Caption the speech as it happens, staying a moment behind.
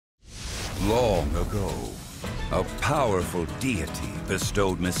Long ago, a powerful deity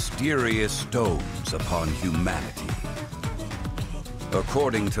bestowed mysterious stones upon humanity.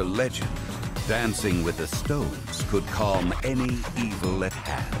 According to legend, dancing with the stones could calm any evil at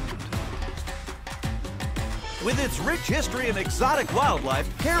hand. With its rich history and exotic wildlife,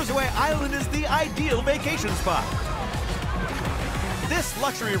 Caresaway Island is the ideal vacation spot. This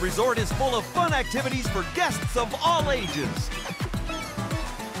luxury resort is full of fun activities for guests of all ages.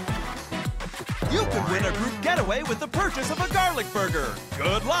 You could win a group getaway with the purchase of a garlic burger.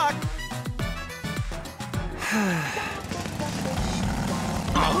 Good luck!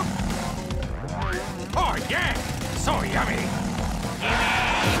 Oh yeah! So yummy!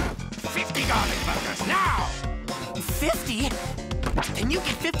 50 garlic burgers now! 50? Then you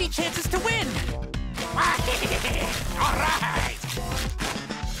get 50 chances to win! All right!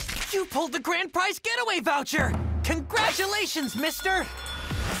 You pulled the grand prize getaway voucher! Congratulations, mister!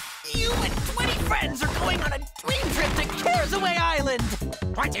 You and 20 friends are going on a dream trip to Caresaway Island!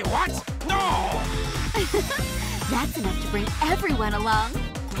 20 what? No! That's enough to bring everyone along.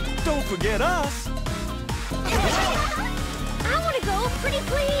 Don't forget us! I want to go, pretty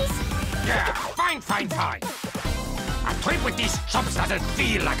please! Yeah, fine. A trip with these chumps doesn't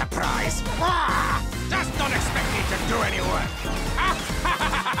feel like a prize. Just don't expect me to do any work.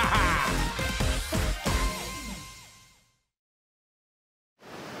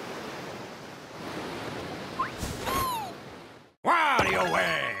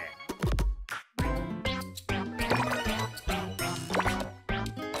 WarioWare!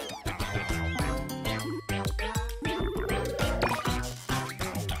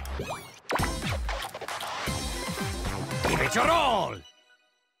 Give it your all!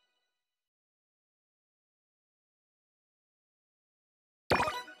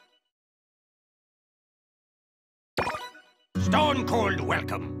 Stone cold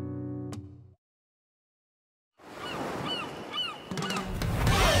welcome.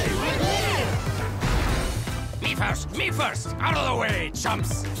 Me first! Out of the way,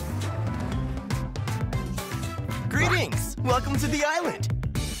 chumps! Greetings! Welcome to the island.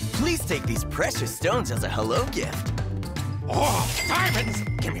 Please take these precious stones as a hello gift. Oh, diamonds!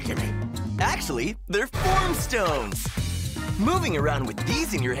 Gimme! Actually, they're form stones. Moving around with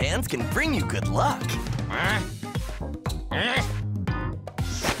these in your hands can bring you good luck.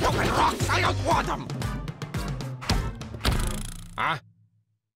 Stupid rocks! I don't want them! Huh?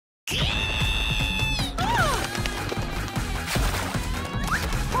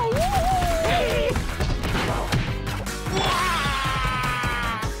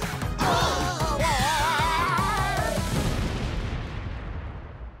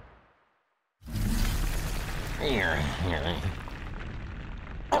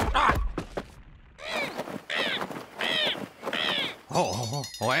 Oh,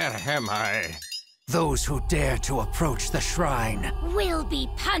 where am I? Those who dare to approach the shrine Will be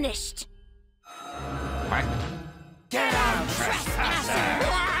punished. What? Get out, trespasser!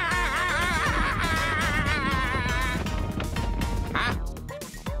 Huh?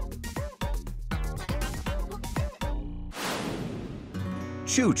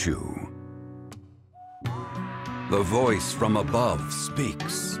 Choo-choo. The voice from above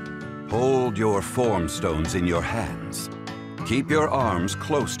speaks. Hold your form stones in your hands. Keep your arms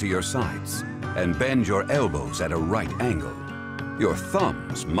close to your sides and bend your elbows at a right angle. Your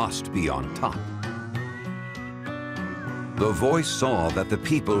thumbs must be on top. The voice saw that the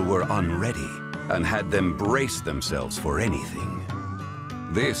people were unready and had them brace themselves for anything.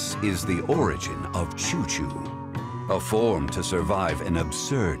 This is the origin of choo-choo, a form to survive an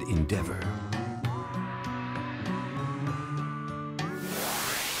absurd endeavor.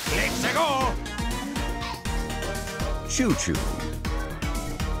 Let's go! Choo-choo.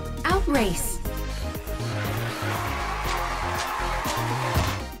 Outrace.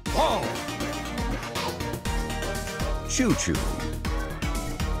 Whoa! Choo-choo.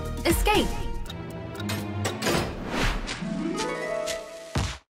 Escape.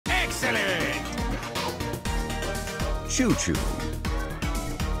 Excellent! Choo-choo.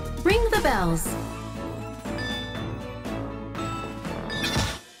 Ring the bells.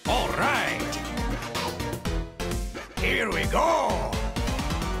 All right! Here we go!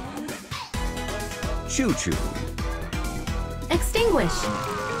 Choo-choo. Extinguish.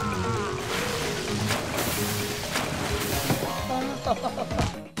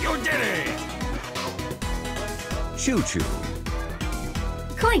 You did it! Choo-choo.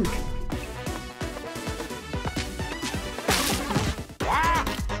 Clink. What?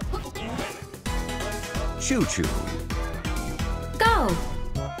 Choo-choo. Go.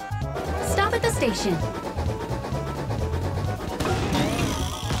 Stop at the station.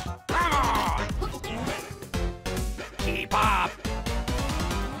 Come on!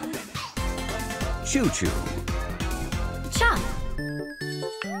 Choo-choo. Chop.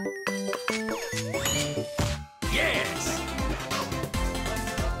 Yes!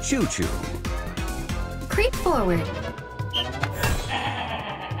 Choo-choo. Creep forward.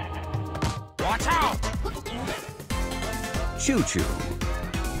 Watch out! Choo-choo.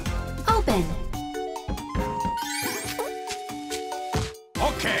 Open.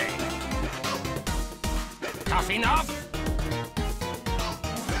 Okay. Tough enough?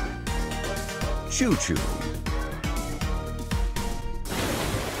 Choo-choo.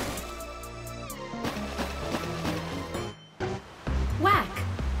 Whack.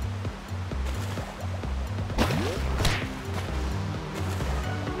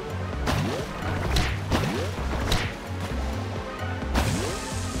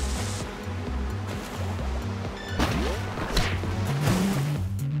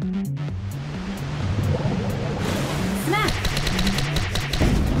 Smack.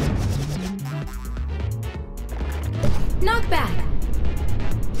 Knock back.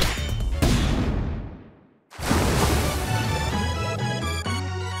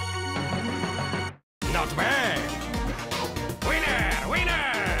 Not bad! Winner!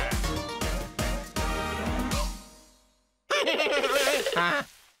 Winner!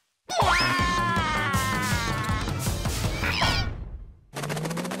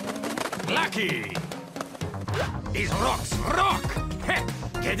 Lucky! These rocks rock! Heh,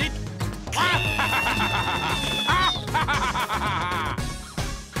 get it?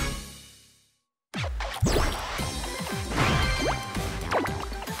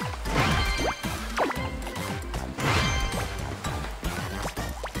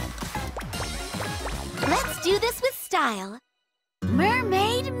 Let's do this with style.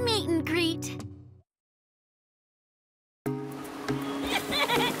 Mermaid meet and greet.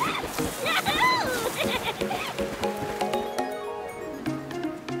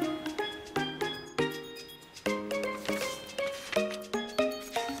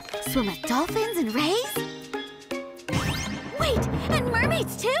 Swim with dolphins and rays? Wait, and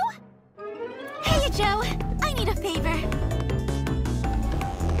mermaids too? Hey, Joe, I need a favor.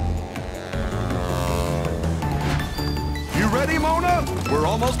 You ready, Mona? We're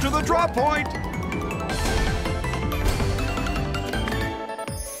almost to the drop point.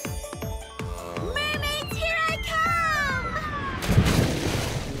 Mermaids, here I come!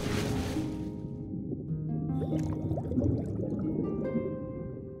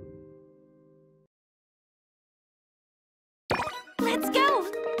 Let's go!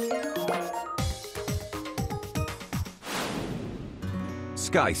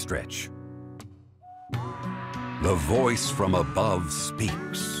 Sky stretch. The voice from above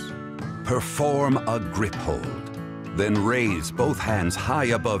speaks. Perform a grip hold. Then raise both hands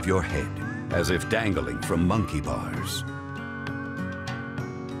high above your head, as if dangling from monkey bars.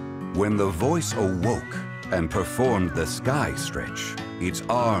 When the voice awoke and performed the sky stretch, its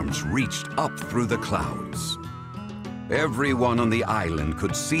arms reached up through the clouds. Everyone on the island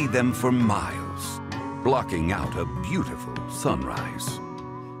could see them for miles, blocking out a beautiful sunrise.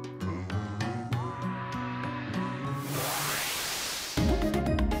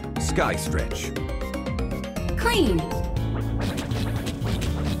 Sky stretch. Clean.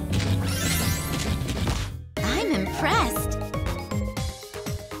 I'm impressed.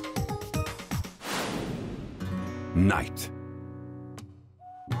 Night.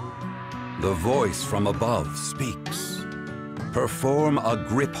 The voice from above speaks. Perform a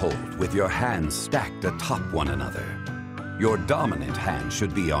grip hold with your hands stacked atop one another. Your dominant hand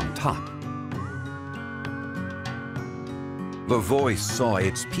should be on top. The voice saw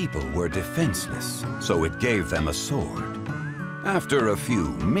its people were defenseless, so it gave them a sword. After a few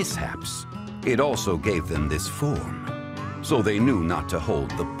mishaps, it also gave them this form, so they knew not to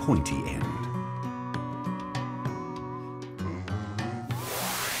hold the pointy end.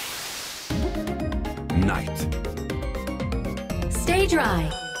 Night. Stay dry.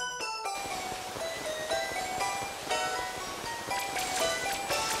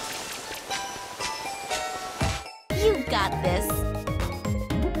 You got this.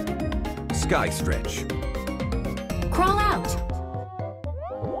 Sky stretch. Crawl out.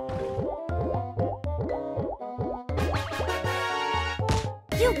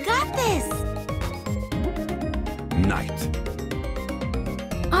 You got this. Night.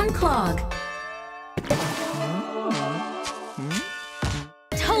 Unclog.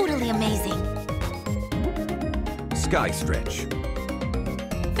 Totally amazing. Sky stretch.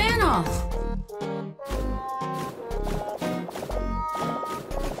 Fan off.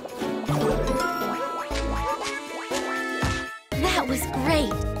 That was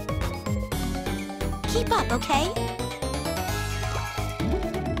great. Keep up, okay?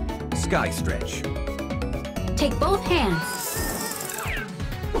 Sky stretch. Take both hands.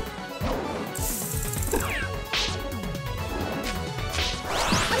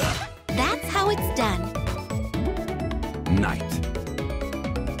 That's how it's done. Night.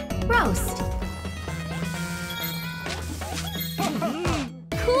 Roast.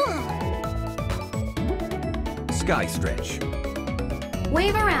 Cool. Sky stretch.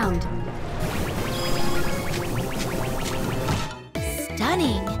 Wave around.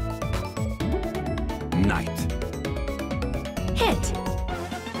 Stunning. Night. Hit.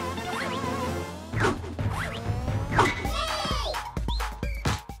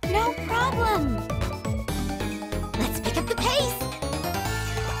 No problem. Let's pick up the pace.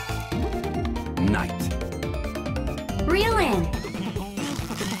 Night. Reel in.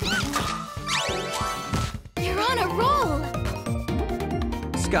 You're on a roll.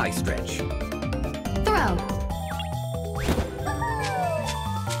 Sky stretch. Throw.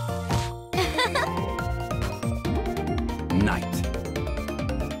 Night.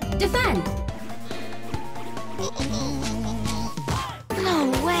 Defend.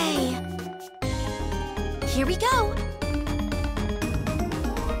 No way. Here we go.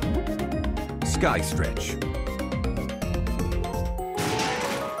 Sky stretch.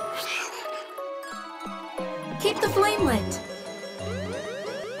 Keep the flame lit.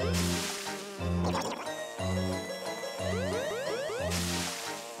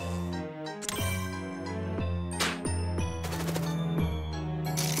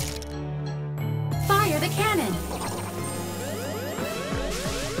 Fire the cannon.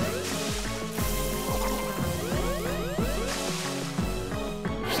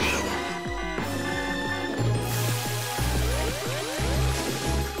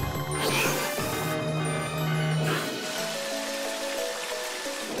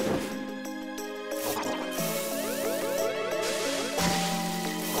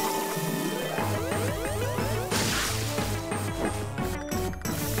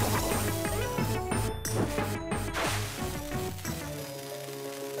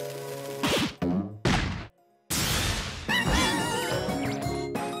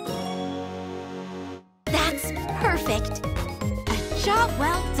 That's perfect. A job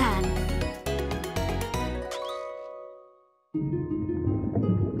well done.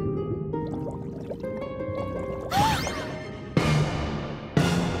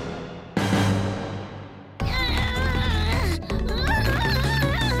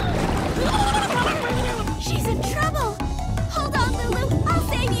 She's in trouble. Hold on, Lulu. I'll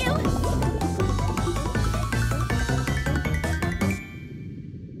save you.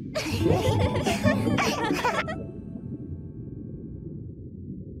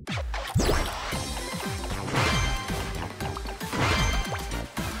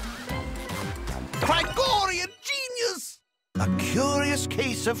 Crygorian genius! A curious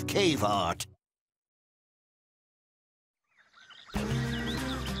case of cave art.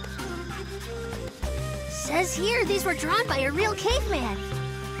 Says here these were drawn by a real caveman.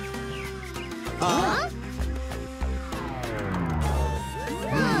 Huh?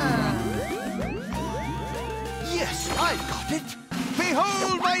 Yes, I got it!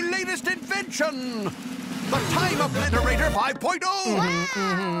 Behold my latest invention! The Time Obliterator 5.0!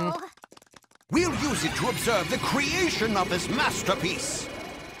 Wow! We'll use it to observe the creation of this masterpiece.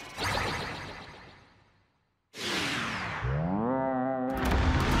 It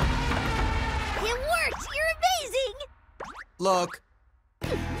worked! You're amazing! Look.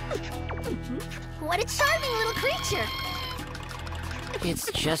 What a charming little creature! It's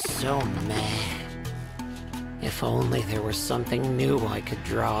just so meh. If only there was something new I could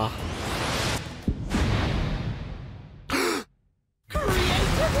draw.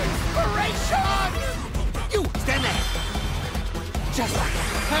 Creative inspiration! You, stand there! Just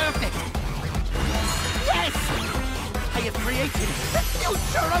perfect! Yes! I have created the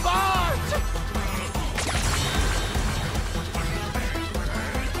future of art!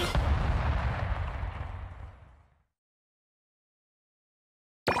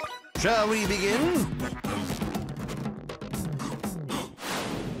 Shall we begin?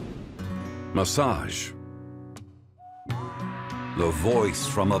 Massage. The voice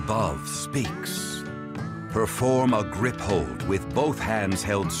from above speaks. Perform a grip hold with both hands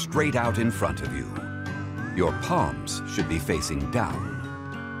held straight out in front of you. Your palms should be facing down.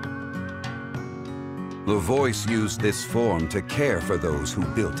 The voice used this form to care for those who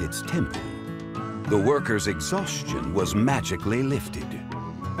built its temple. The workers' exhaustion was magically lifted.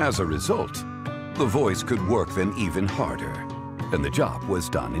 As a result, the voice could work them even harder, and the job was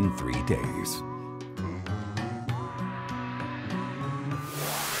done in 3 days.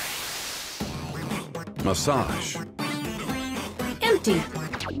 Massage. Empty.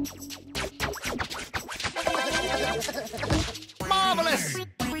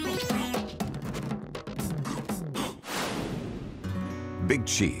 Big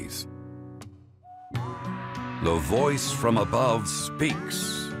Cheese. The voice from above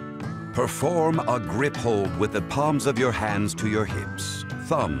speaks. Perform a grip hold with the palms of your hands to your hips,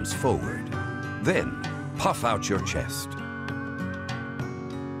 thumbs forward. Then, puff out your chest.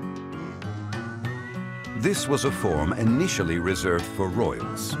 This was a form initially reserved for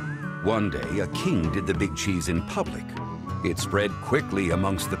royals. One day, a king did the Big Cheese in public. It spread quickly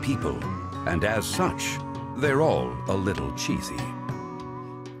amongst the people, and as such, they're all a little cheesy.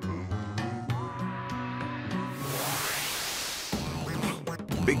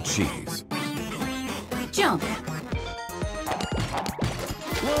 Big Cheese. Jump.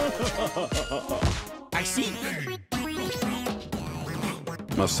 I see.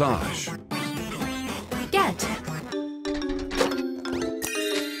 Massage. Get.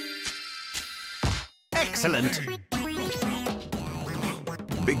 Excellent.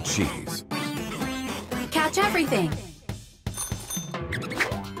 Big Cheese. Catch everything.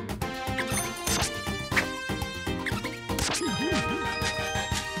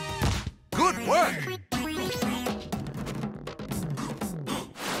 Good work.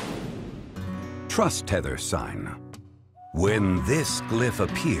 Trust tether sign. When this glyph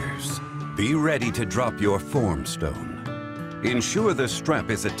appears, be ready to drop your form stone. Ensure the strap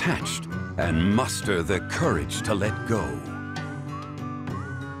is attached and muster the courage to let go.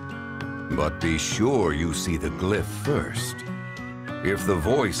 But be sure you see the glyph first. If the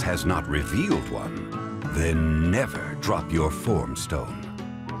voice has not revealed one, then never drop your form stone.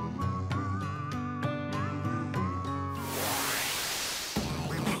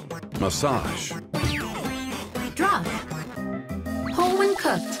 Massage. Drop. Whole when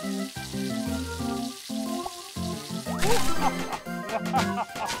cooked.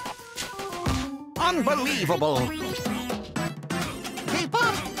 Unbelievable. Keep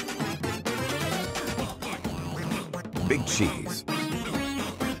up. Big Cheese.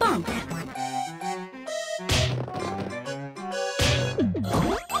 Bump.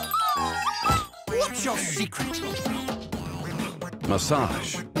 What's your secret?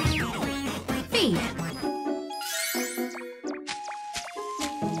 Massage. Feed.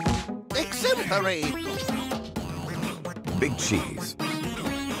 Exemplary. Big Cheese.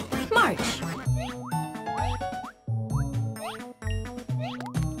 March.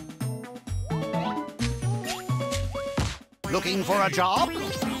 Looking for a job?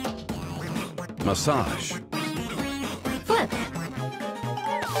 Massage. Flip.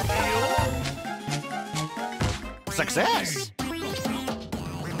 Success.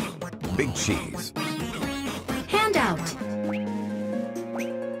 Big Cheese. Hand out.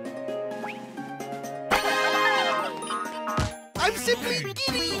 I'm simply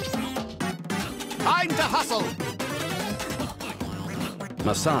giddy. Time to hustle.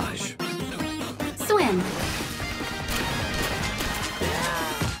 Massage. Swim.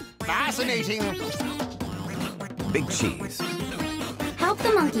 Fascinating. Big Cheese. Help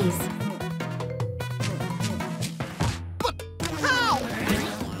the monkeys. But how?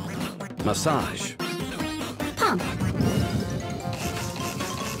 Massage. Pump.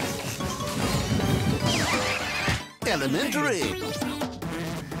 Elementary.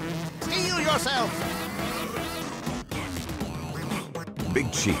 Steel yourself.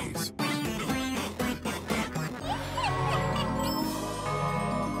 Big Cheese.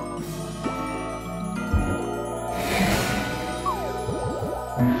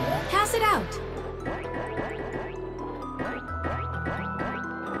 Pass it out.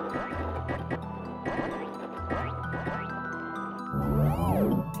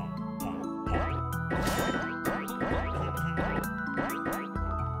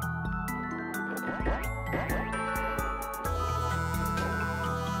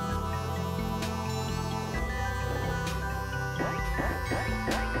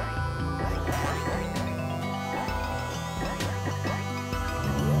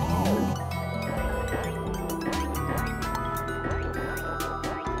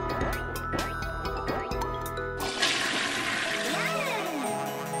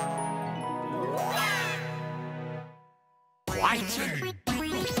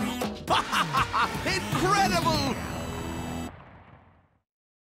 Incredible!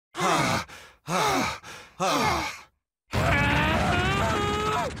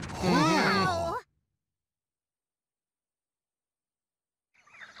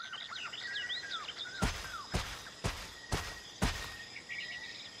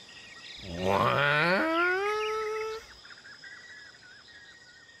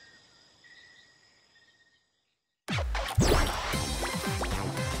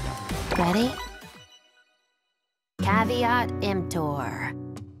 Ready? Caveat Imptor.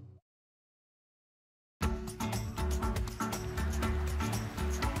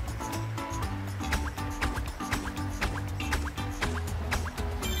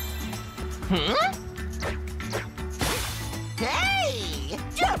 Huh? Hey!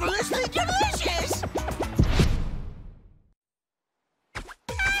 Devilishly delicious!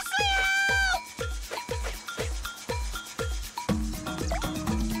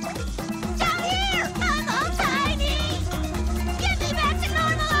 Down here! I'm all tiny! Get me back to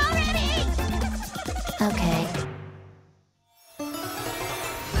normal already! Okay.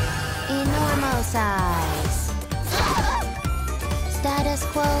 Enormo size. Status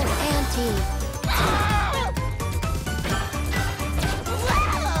quo ante.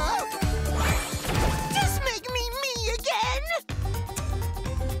 Just make me again!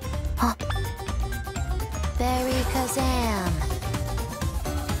 Huh. Berry Kazam.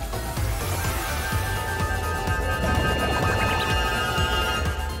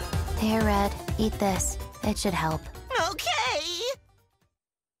 Here, Red. Eat this. It should help. Okay!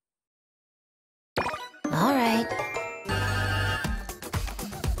 All right.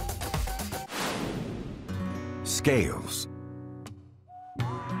 Scales.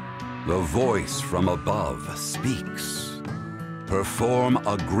 The voice from above speaks. Perform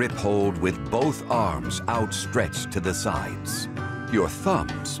a grip hold with both arms outstretched to the sides. Your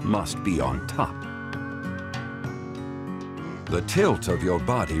thumbs must be on top. The tilt of your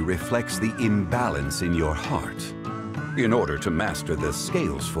body reflects the imbalance in your heart. In order to master the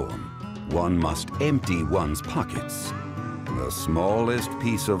scales form, one must empty one's pockets. The smallest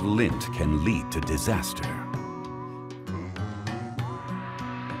piece of lint can lead to disaster.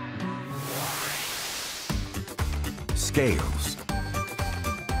 Scales.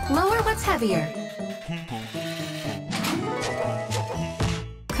 Lower what's heavier.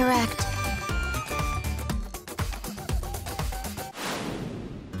 Correct.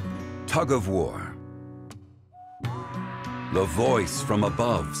 Tug of war. The voice from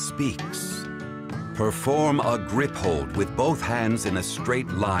above speaks. Perform a grip hold with both hands in a straight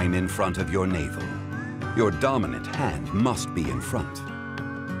line in front of your navel. Your dominant hand must be in front.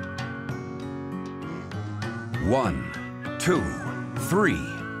 1, 2, 3,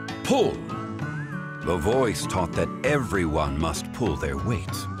 pull! The voice taught that everyone must pull their weight.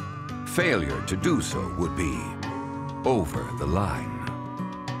 Failure to do so would be over the line.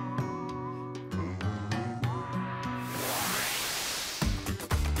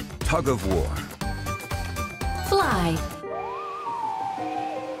 Tug of war. Fly.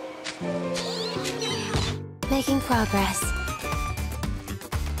 Making progress.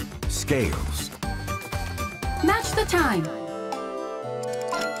 Scales. Match the time.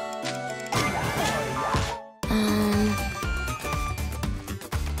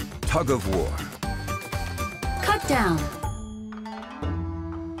 Tug of war. Cut down.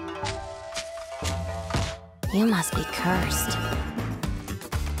 You must be cursed.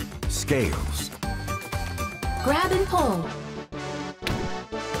 Scales. Grab and pull.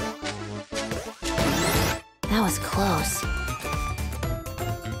 That was close.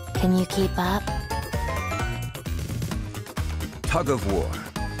 Can you keep up? Tug of war.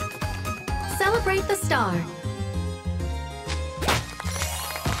 Celebrate the star.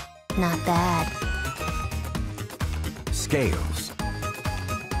 Not bad. Scales.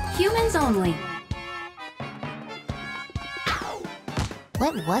 Humans only.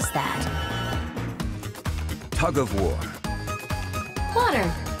 What was that? Tug of war.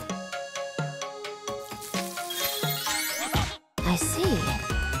 Water. I see.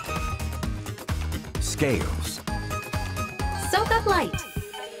 Scales. Soak up light.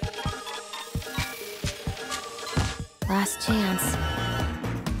 Last chance.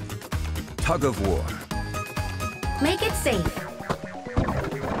 Tug of war. Make it safe.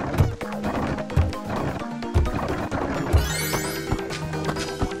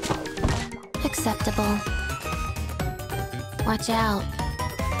 Acceptable. Watch out.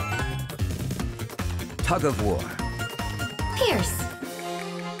 Tug of war. Pierce.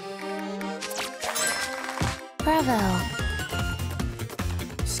 Bravo.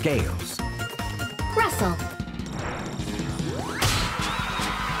 Scales. Rustle.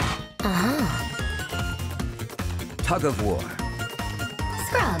 Tug of war.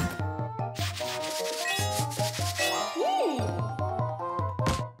 Scrub.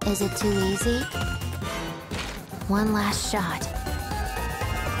 Is it too easy? One last shot.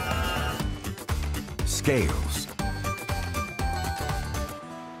 Scales.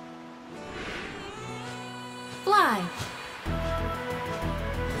 Fly.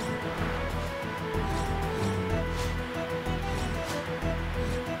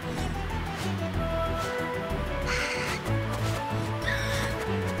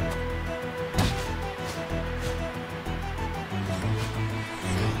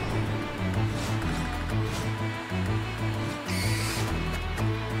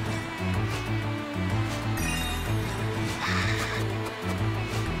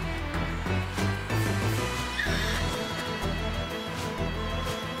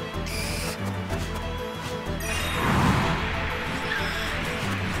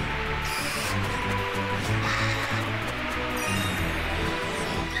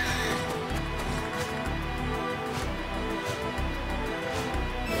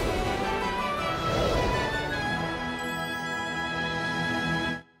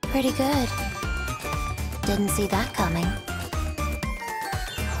 Pretty good. Didn't see that coming.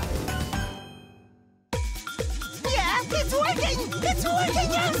 Yeah, it's working! It's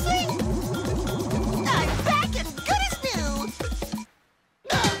working, Ashley! I'm back and good as new!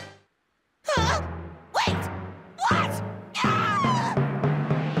 Huh? Wait! What? Ah!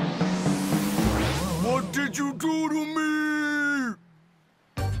 What did you do to me?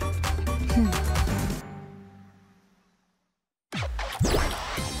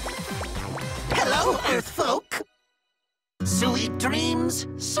 Hello, Earthfolk. Sweet dreams,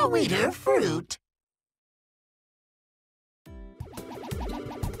 sweeter fruit.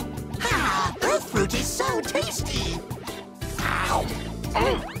 Ah, Earth fruit is so tasty. Ow.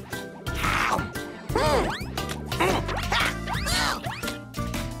 Ow. Ah.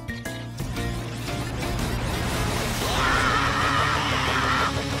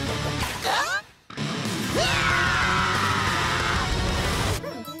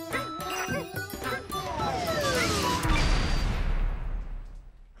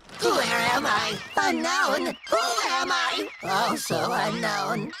 Where am I? Unknown. Who am I? Oh, so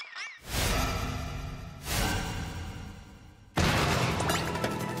unknown.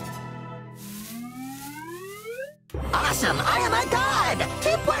 Awesome! I am a god!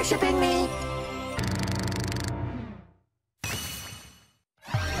 Keep worshipping me!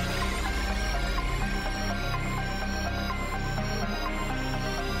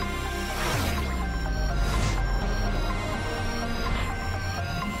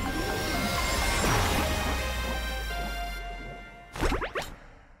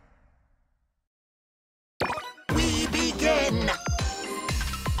 We begin!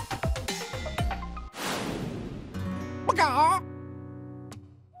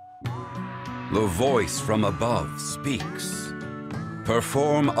 The voice from above speaks.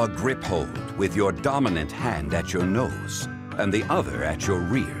 Perform a grip hold with your dominant hand at your nose and the other at your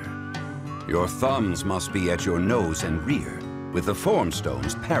rear. Your thumbs must be at your nose and rear, with the form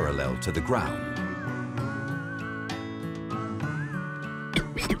stones parallel to the ground.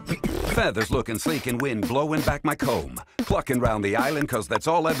 Feathers looking sleek in wind, blowing back my comb, clucking round the island 'cause that's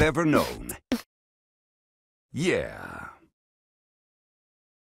all I've ever known. Yeah.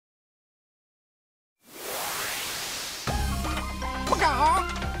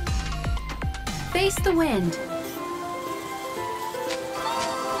 Face the wind.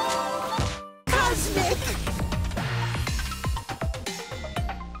 Cosmic!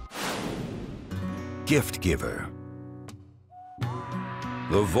 Gift giver.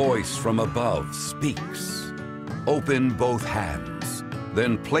 The voice from above speaks. Open both hands,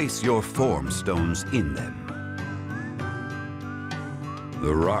 then place your form stones in them.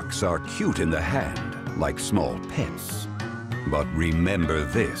 The rocks are cute in the hand, like small pets. But remember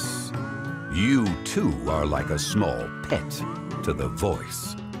this, you too are like a small pet to the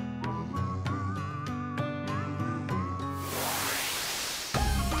voice.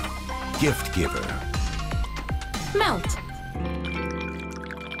 Gift giver. Melt.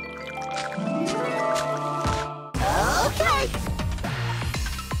 Okay!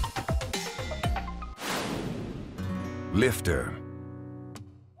 Lifter.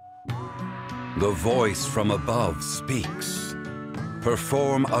 The voice from above speaks.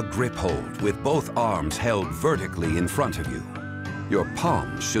 Perform a grip hold with both arms held vertically in front of you. Your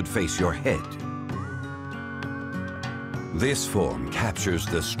palms should face your head. This form captures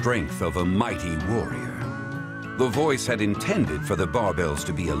the strength of a mighty warrior. The voice had intended for the barbells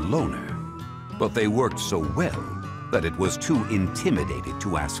to be a loner, but they worked so well that it was too intimidated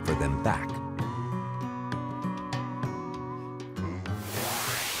to ask for them back.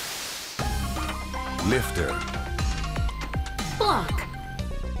 Lifter. Block.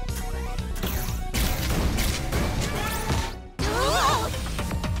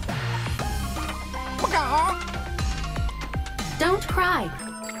 Don't cry.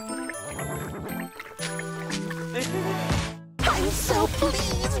 I'm so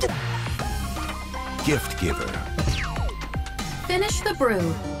pleased! Gift giver. Finish the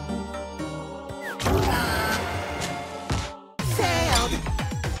brew. Failed!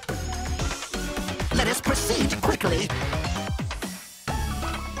 Let us proceed quickly.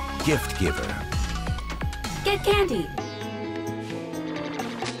 Gift giver. Get candy.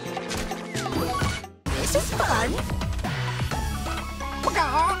 This is fun!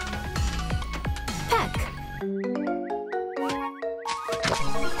 Peck.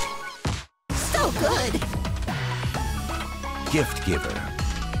 So good! Gift giver.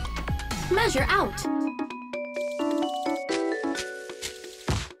 Measure out.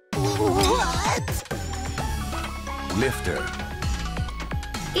 What? Lifter.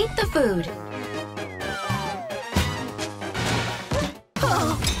 Eat the food.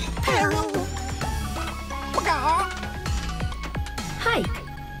 Oh,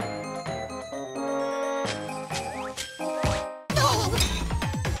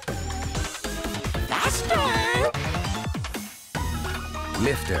 Master!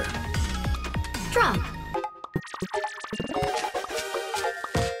 Lifter. Drop.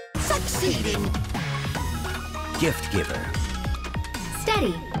 Succeeding! Gift giver.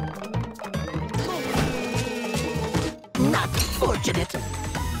 Steady. Not fortunate!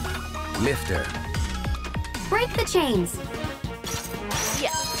 Lifter. Break the chains.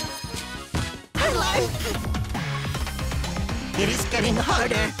 Yes! I like! It is getting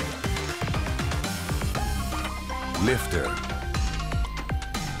harder! Lifter.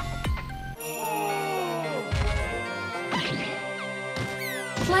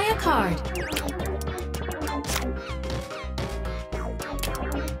 Play a card.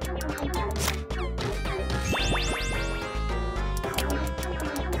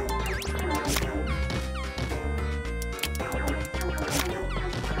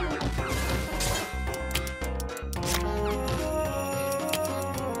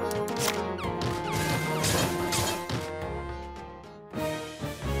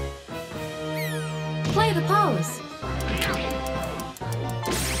 Play the pose.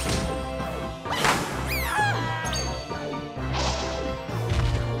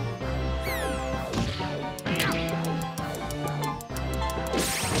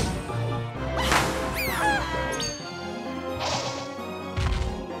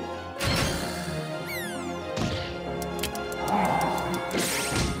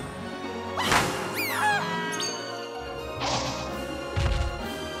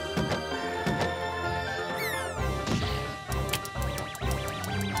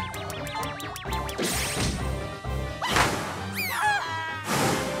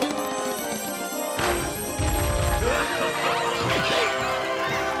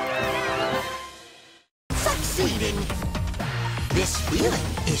 Succeeding! This feeling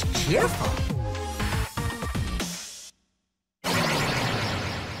is cheerful.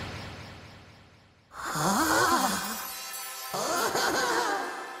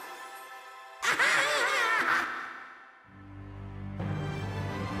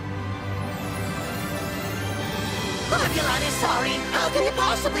 Orbulon is sorry. How can you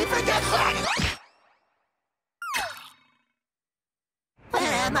possibly forget that?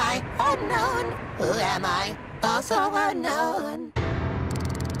 Where am I? Unknown. Who am I? Also unknown.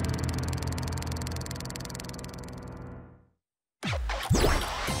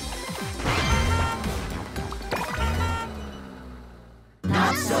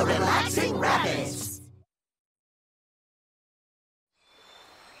 Not so relaxing, rabbits.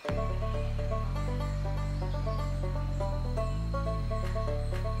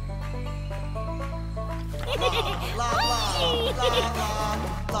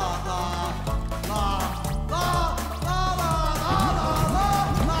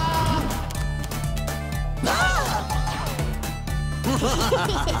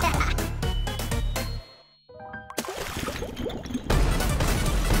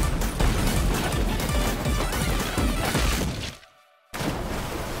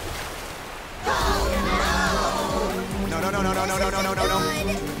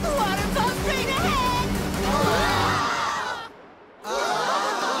 Waterfall straight ahead!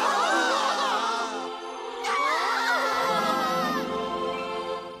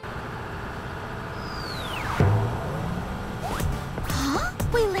 Huh?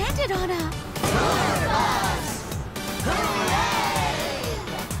 We landed on a...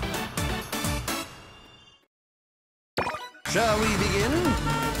 Shall we begin?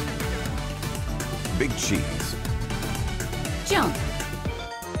 Big cheese. Jump.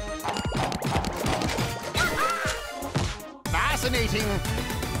 Fascinating!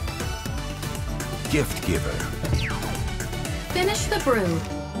 Gift giver. Finish the brew.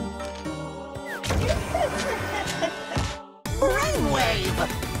 Brainwave!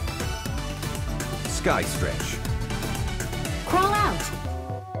 Sky stretch. Crawl out.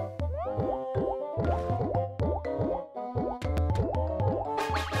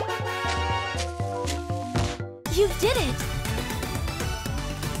 You did it!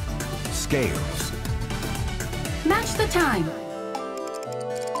 Scales. Match the time.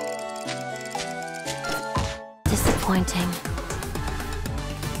 Disappointing.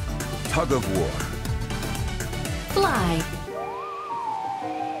 Tug of war. Fly.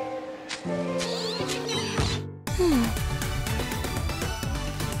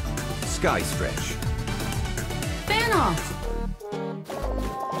 Sky stretch. Fan off.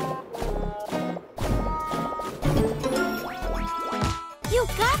 You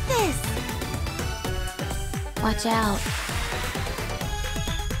got this! Watch out.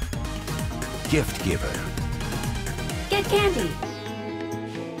 Gift giver. Get candy.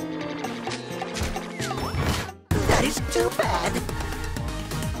 That is too bad.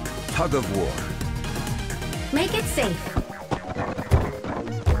 Tug of war. Make it safe.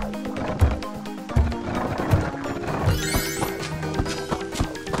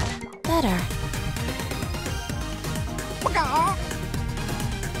 Better.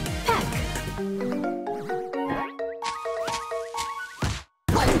 Peck.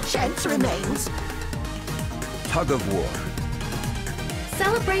 One chance remains. Tug of war.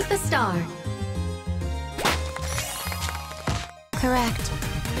 Celebrate the star. Correct.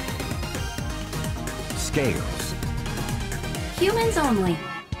 Scales. Humans only.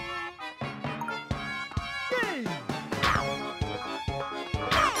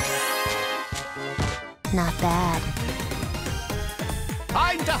 Not bad.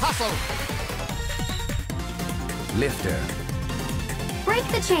 Time to hustle! Lifter. Break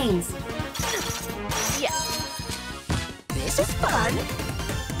the chains. This is fun.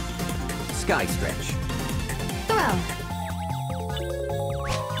 Sky stretch. Throw.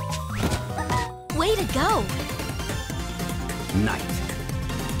 Way to go! Knight.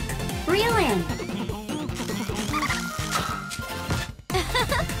 Reel in.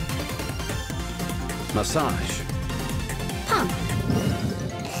 Massage. Pump.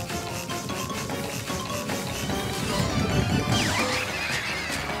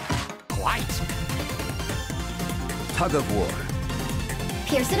 Quite. Tug of war.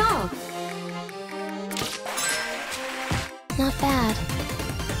 Pierce it all. Not bad.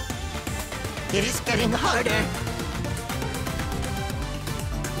 It is getting harder.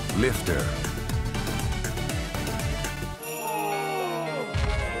 Lifter.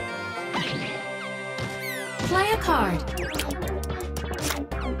 Play a card.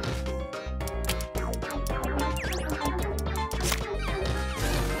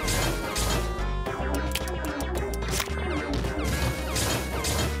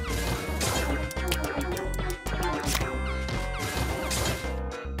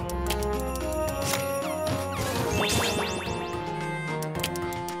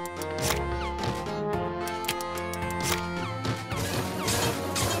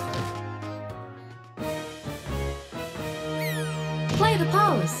 Play the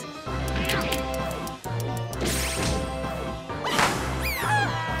pose.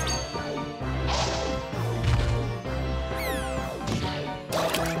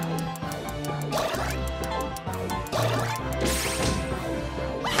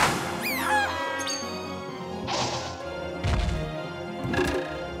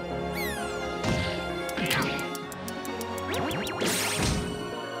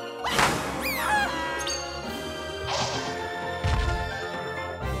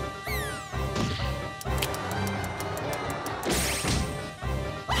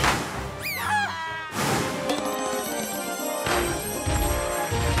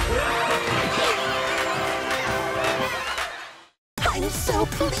 I'm so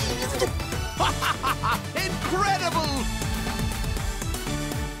pleased. Incredible!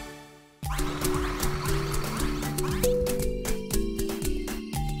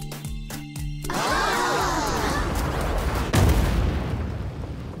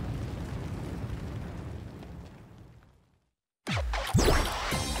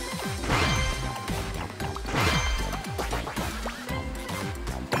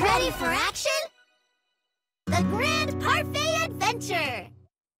 Ready for action? The Grand Parfait Adventure!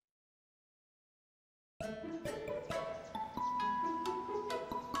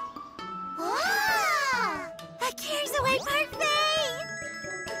 Wow! A cares away parfait!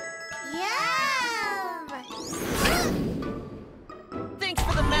 Yum! Thanks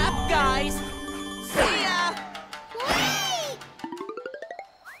for the map, guys. See ya! Wait!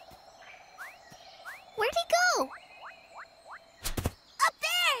 Where'd he go? Up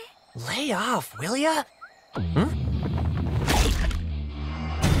there! Lay off, will ya? Oh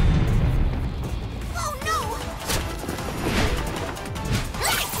no!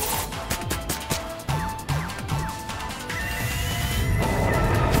 Let's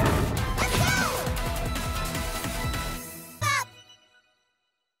go! Up!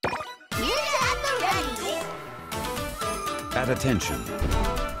 Here's at the ready! At attention.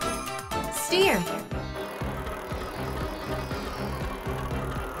 Steer.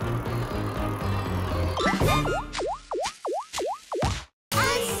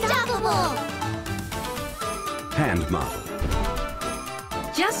 Unstoppable! Hand model.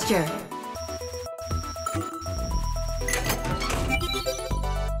 Gesture.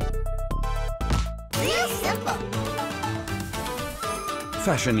 Real simple!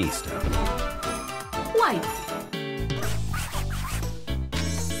 Fashionista. Wipe.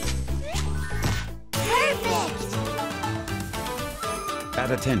 Perfect!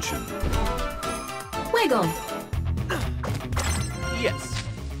 At attention. Wiggle. Yes.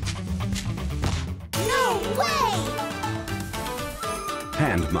 No way!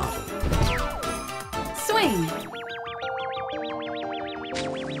 Hand model. Swing.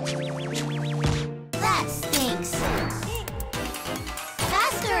 That stinks.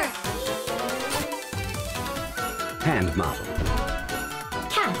 Faster! Hand model.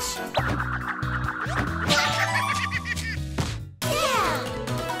 Catch. Yeah!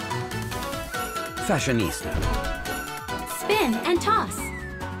 Fashionista. Spin and toss.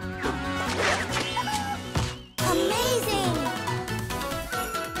 Amazing!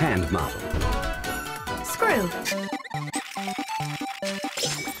 Hand model. Screw.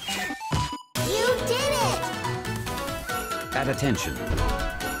 You did it! At attention.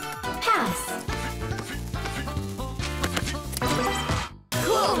 Pass.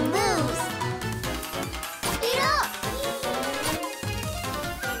 Cool moves! Speed up!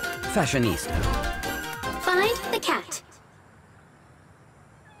 Fashionista. Find the cat.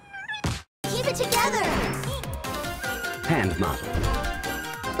 Keep it together! Hand model.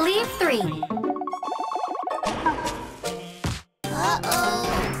 Leave 3. Uh-oh!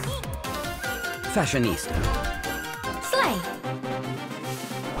 Fashionista. Slay.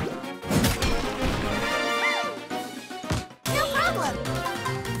 No problem!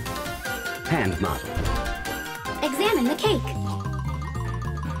 Hand model. Examine the cake.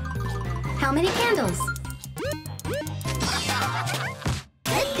 How many candles?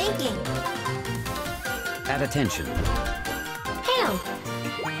 Good thinking! At attention. Hail.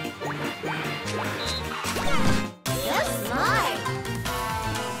 So smart!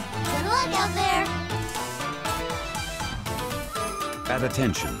 Good luck out there! At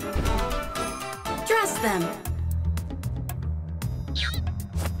attention. Dress them.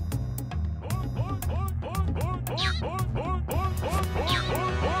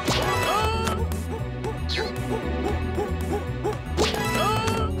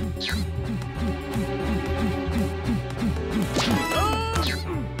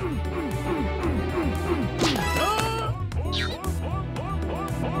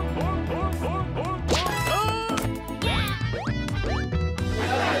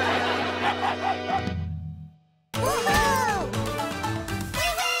 Woohoo! We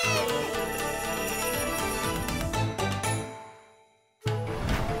win!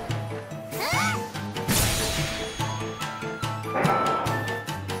 Huh?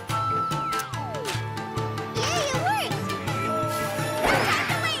 Yay, it worked! Not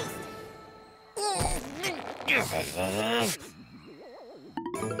the waste!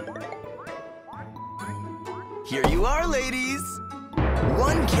 Here you are, ladies.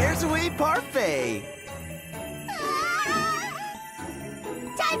 One cares away Parfait.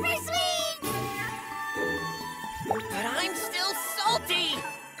 Time for sweets! But I'm still salty!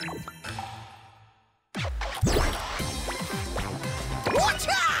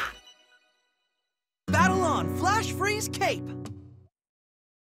 Whatcha! Battle on Flashfreeze Cape.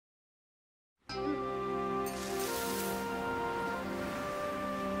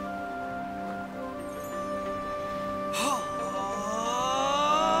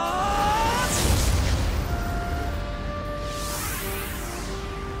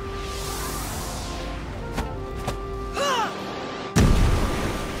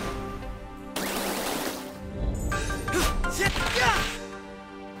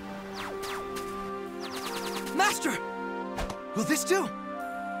 Master! Will this do?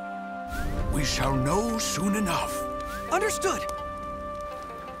 We shall know soon enough. Understood.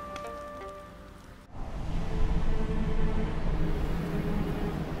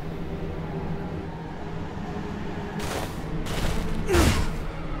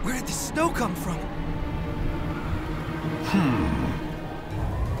 Where did the snow come from?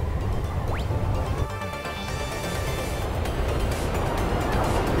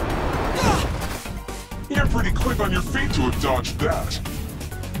 You're pretty quick on your feet to have dodged that.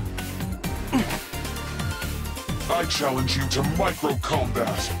 I challenge you to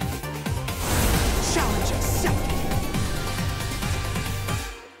micro-combat. Challenge accepted.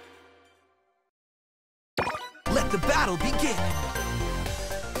 Let the battle begin.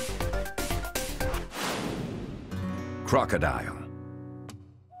 Crocodile.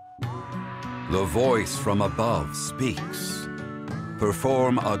 The voice from above speaks.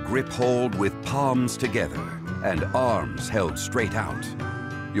 Perform a grip hold with palms together and arms held straight out.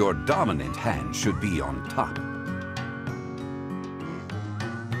 Your dominant hand should be on top.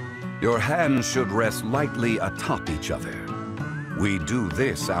 Your hands should rest lightly atop each other. We do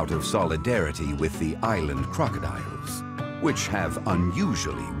this out of solidarity with the island crocodiles, which have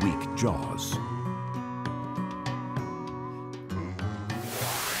unusually weak jaws.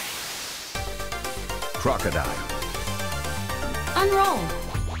 Crocodile. Unroll.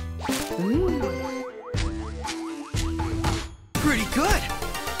 Pretty good.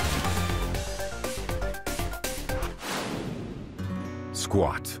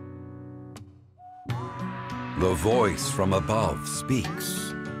 Squat. The voice from above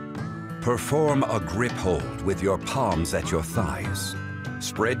speaks. Perform a grip hold with your palms at your thighs.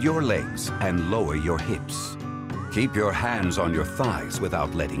 Spread your legs and lower your hips. Keep your hands on your thighs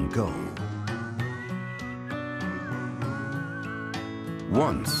without letting go.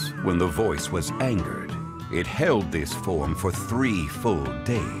 Once, when the voice was angered, it held this form for 3 full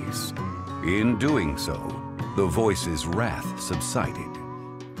days. In doing so, the voice's wrath subsided.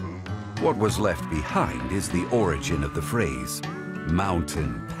 What was left behind is the origin of the phrase,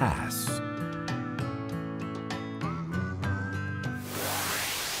 Mountain Pass.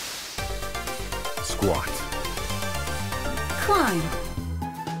 Squat. Climb.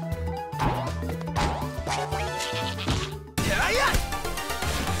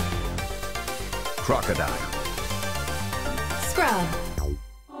 Crocodile. Scrub.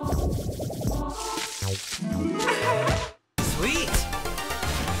 Sweet.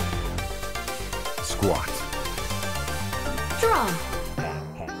 Squat. Draw.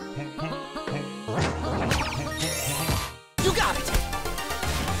 You got it.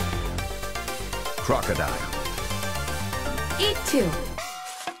 Crocodile. Eat 2.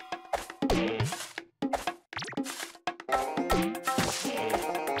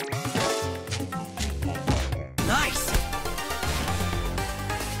 Nice.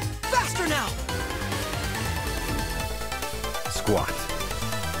 Faster now. Squat.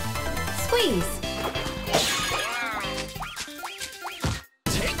 Squeeze.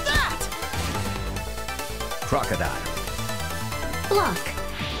 Take that. Crocodile. Block.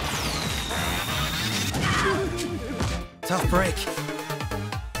 Tough break.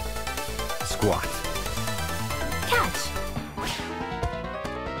 Squat. Catch.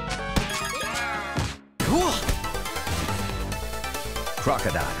 Cool.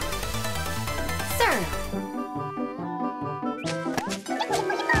 Crocodile. Surf.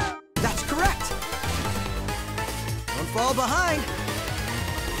 That's correct. Don't fall behind.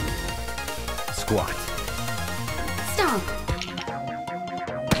 Squat. Stomp.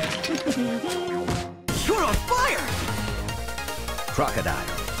 You're on fire.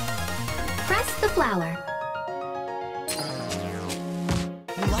 Crocodile. Press the flower.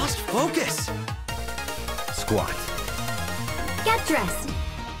 You lost focus. Squat. Get dressed.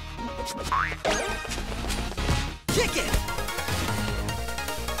 Kick it.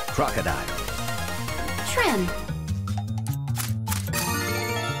 Crocodile. Trim.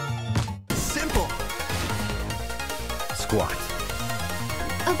 Simple. Squat.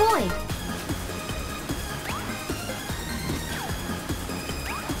 Avoid.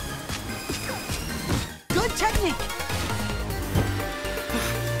 Good technique.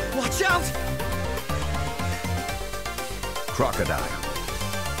 Watch out. Crocodile.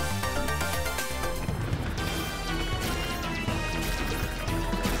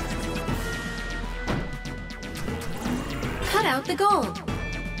 Cut out the gold.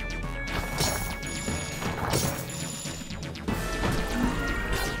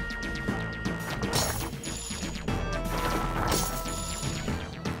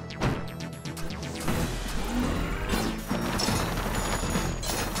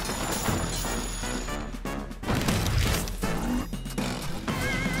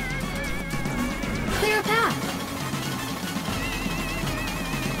 Clear a path.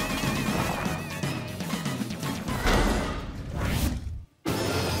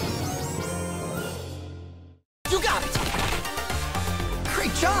 You got it.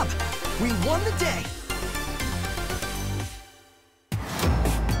 Great job. We won the day.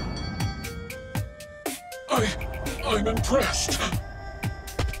 I'm impressed.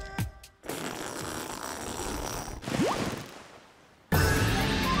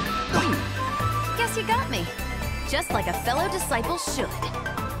 Guess you got me. Just like a fellow disciple should.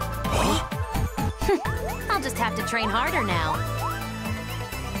 I'll just have to train harder now.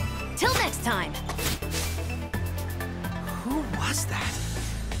 Till next time. Who was that?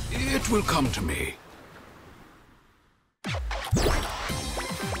 It will come to me.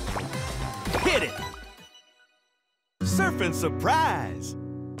 Hit it! Surfin' surprise!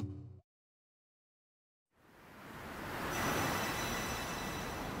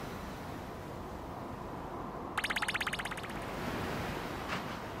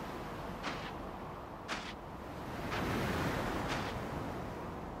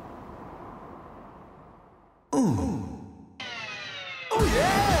 Oh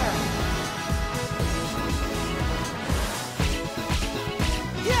yeah!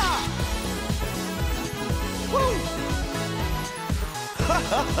 Yeah! Woo! Ha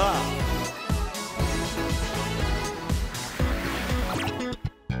ha ha!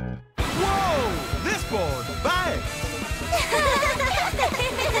 Whoa! This board, bang!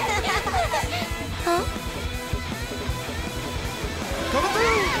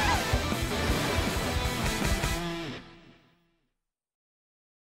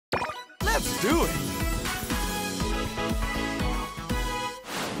 do it.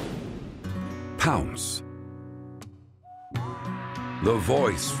 Pounce. The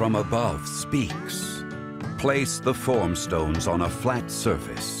voice from above speaks. Place the form stones on a flat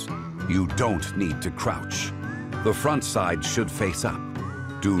surface. You don't need to crouch. The front side should face up.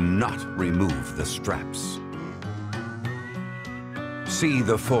 Do not remove the straps. See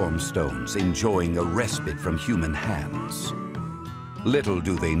the form stones enjoying a respite from human hands. Little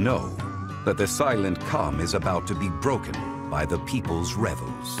do they know that the silent calm is about to be broken by the people's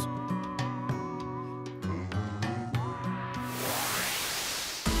revels.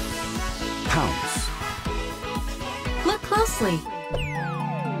 Pounce. Look closely.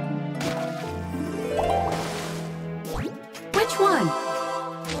 Which one?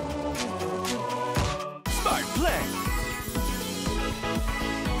 Smart play.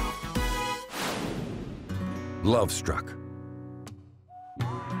 Love struck.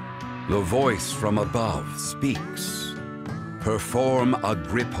 The voice from above speaks. Perform a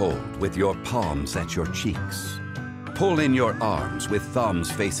grip hold with your palms at your cheeks. Pull in your arms with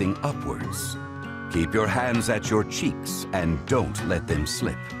thumbs facing upwards. Keep your hands at your cheeks and don't let them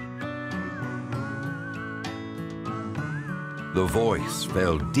slip. The voice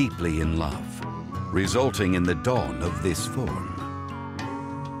fell deeply in love, resulting in the dawn of this form.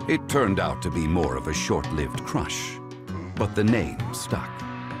 It turned out to be more of a short-lived crush, but the name stuck.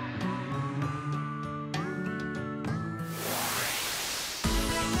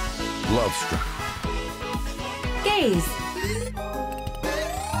 Love struck. Gaze.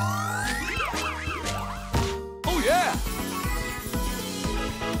 Oh yeah!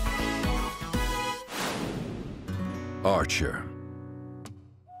 Archer.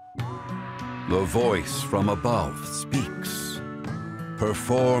 The voice from above speaks.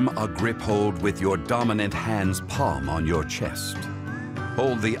 Perform a grip hold with your dominant hand's palm on your chest.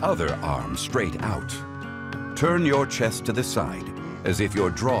 Hold the other arm straight out. Turn your chest to the side as if you're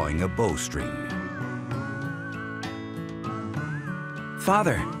drawing a bowstring.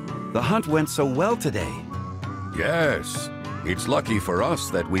 Father, the hunt went so well today. Yes, it's lucky for us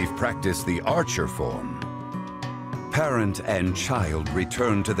that we've practiced the archer form. Parent and child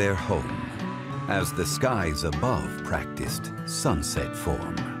returned to their home as the skies above practiced sunset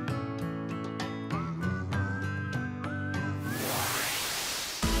form.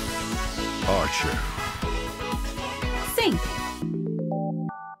 Archer. Sink.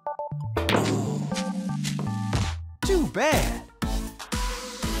 Too bad.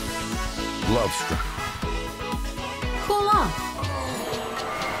 Love struck. Cool off.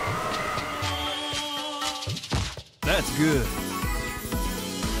 That's good.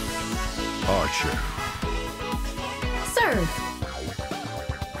 Archer. Serve.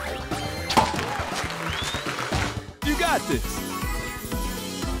 You got this.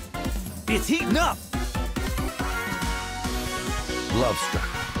 It's heating up. Love struck.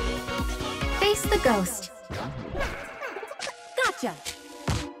 Face the ghost. Gotcha.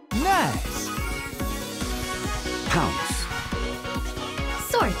 Nice. Pounce.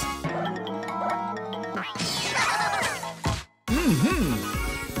 Sort.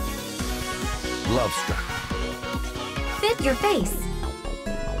 Love struck. Fit your face.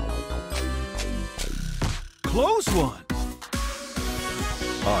 Close one.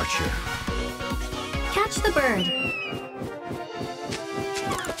 Archer. Catch the bird.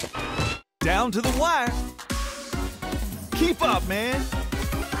 Down to the wire. Keep up, man.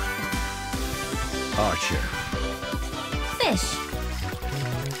 Archer. Fish.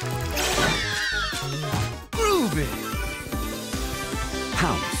 Groovy.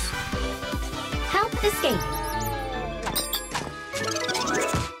 Pounce. Help escape.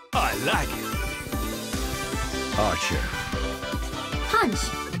 I like it. Archer. Punch.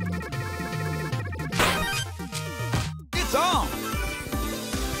 It's on.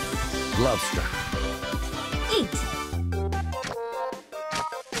 Love struck. Eat.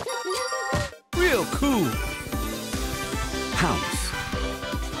 Real cool. Pounce.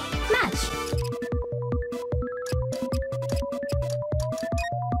 Match.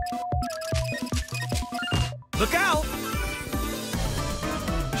 Look out.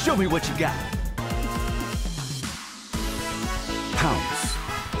 Show me what you got. Pounce.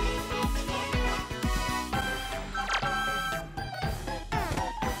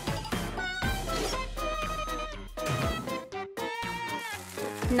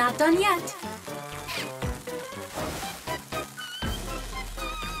 Not done yet.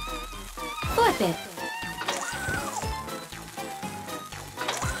 Flip it.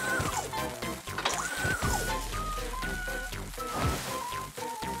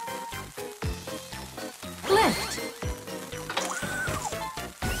 Lift.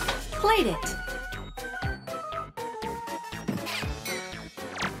 Plate it.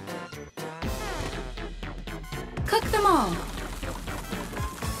 Cook them all.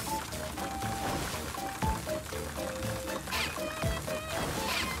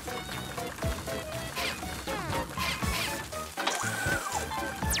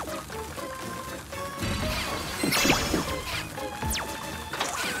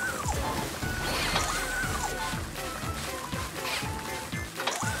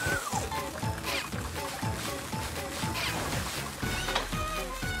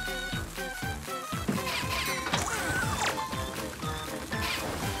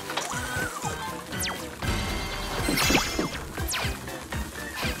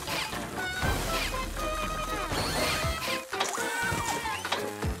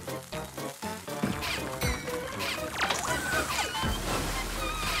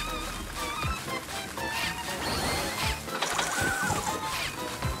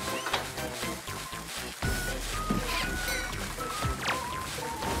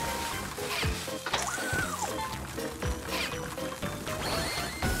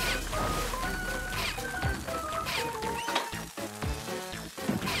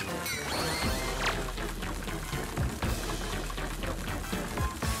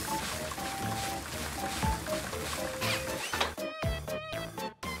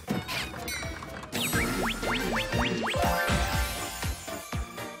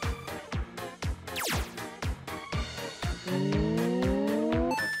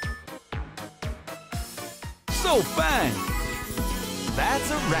 So fine!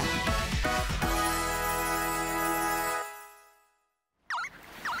 That's a wrap.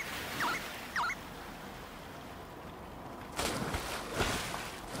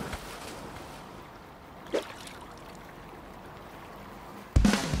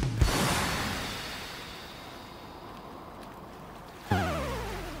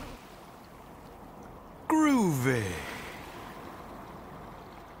 Groovy!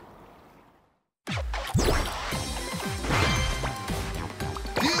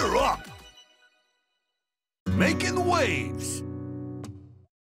 Gear up! Making waves!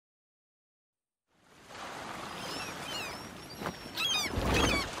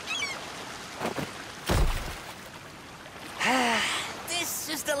 This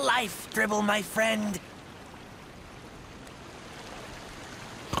is the life, Dribble, my friend.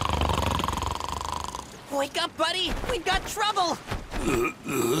 Wake up, buddy! We've got trouble!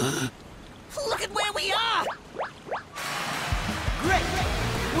 Look at where we are! Great!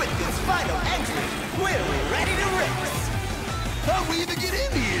 With this final entry, we're ready to race! How'd we even get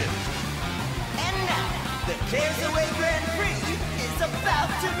in here? And now, the Cares Away Grand Prix is about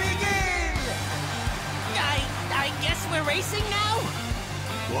to begin! I guess we're racing now?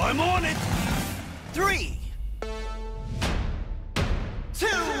 Well, I'm on it! 3, 2,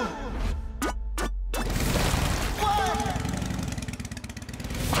 1,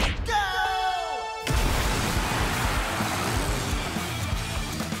 go!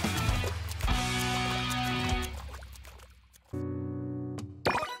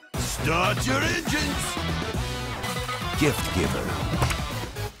 Start your engines! Gift giver.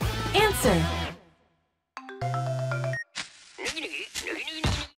 Answer.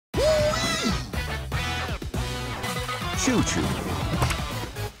 Choo-choo.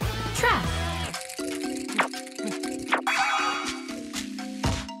 Trap.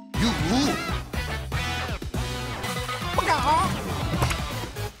 You rule!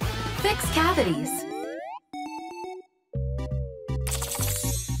 Fix cavities.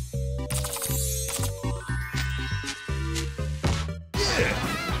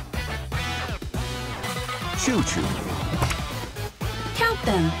 Choo-choo. Count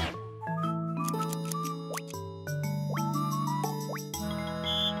them.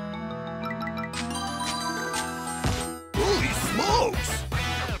 Holy smokes!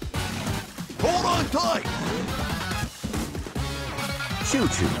 Hold on tight!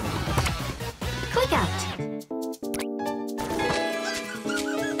 Choo-choo. Click out.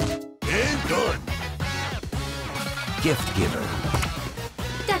 And done! Gift giver.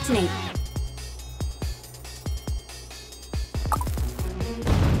 Detonate.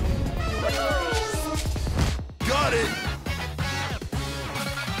 Got it!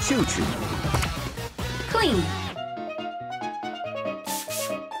 Choo-choo. Clean.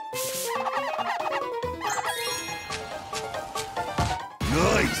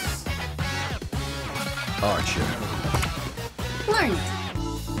 Nice! Archer. Learn it.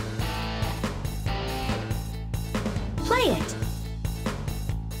 Play it.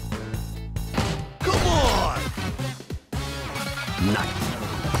 Come on! Knight.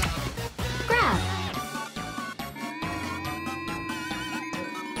 Grab.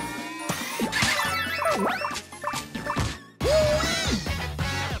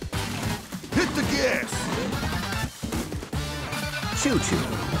 Choo-choo.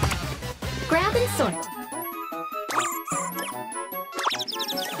 Grab and sort.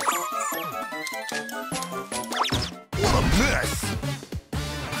 What a mess!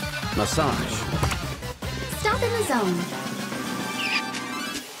 Massage. Stop in the zone.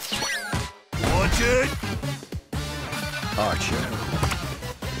 Watch it! Archer.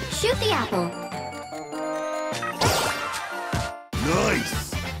 Shoot the apple. Nice!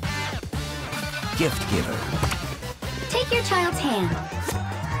 Gift giver. Take your child's hand.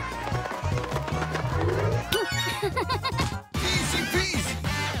 Easy peasy!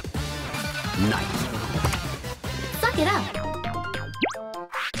 Knight. Suck it up.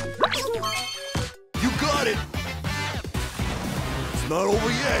 You got it! It's not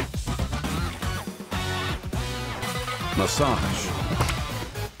over yet! Massage.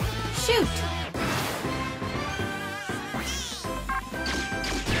 Shoot.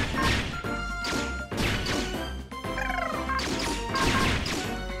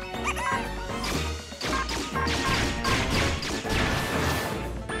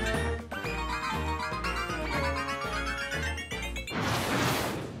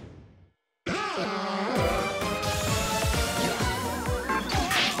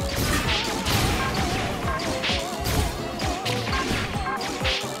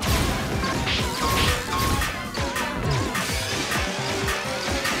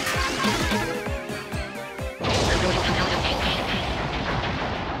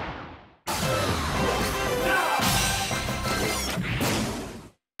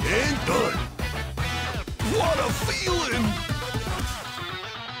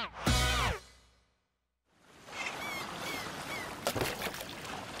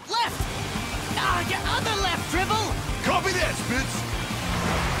 Other left, Dribble! Copy that, Spitz!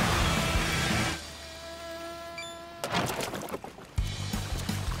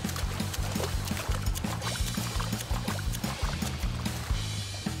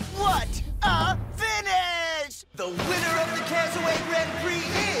 What a finish! The winner of the Castaway Grand Prix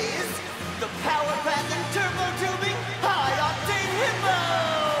is the Power Path and Turbo Tubing High Octane Hippo!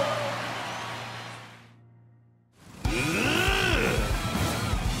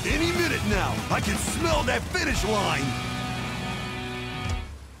 Any minute now, I can smell that finish line!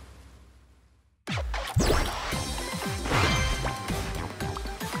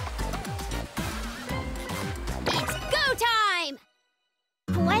 It's go time!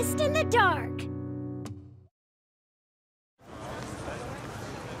 Quest in the dark.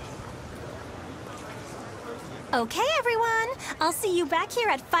 Okay, everyone. I'll see you back here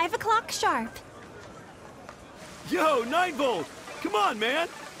at 5 o'clock sharp. Yo, 9-Volt! Come on, man!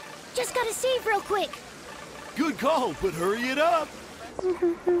 Just gotta save real quick. Good call, but hurry it up!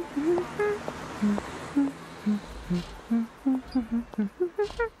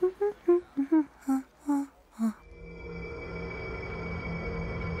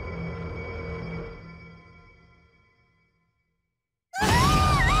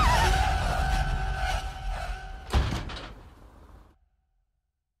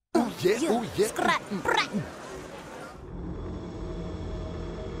 Oh yeah, oh yeah. Scrat, brat.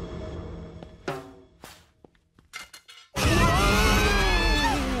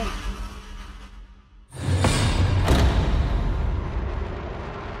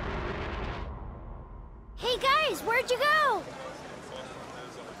 Hey guys, where'd you go?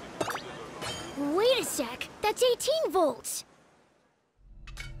 Wait a sec, that's 18 volts.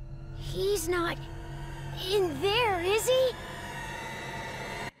 He's not in there, is he?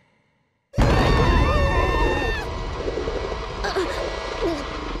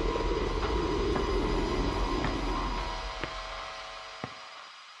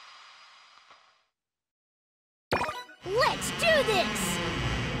 Let's do this!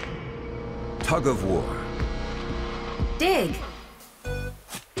 Tug of war. Dig.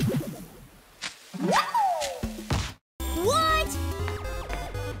 What?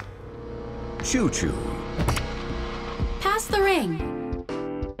 Choo-choo. Pass the ring.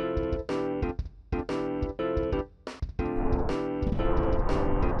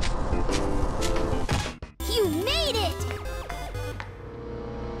 You made it!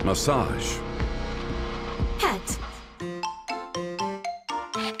 Massage. Pet.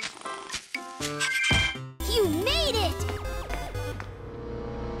 You made it!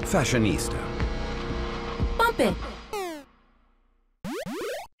 Fashionista. Bump it.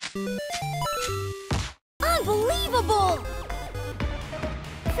 Unbelievable!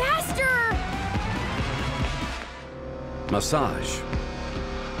 Faster! Massage.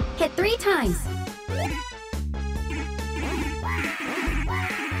 Hit 3 times.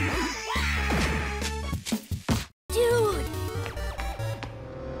 Dude!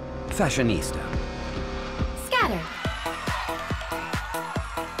 Fashionista. Scatter.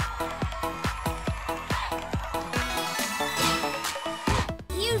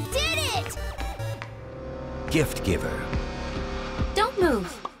 Gift giver. Don't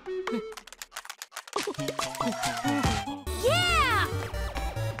move. Yeah!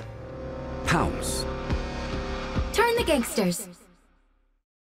 Pounce. Turn the gangsters.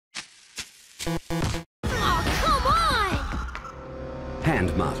 Oh, come on!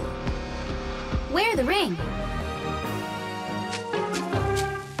 Hand model. Wear the ring.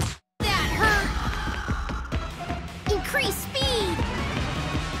 That hurt! Increase speed!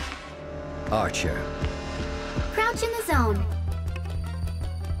 Archer. Crouch in the zone.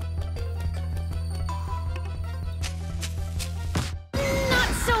 Not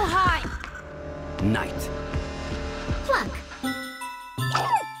so hot! Knight. Pluck.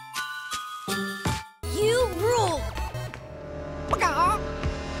 You rule!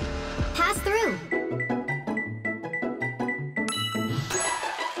 Pass through.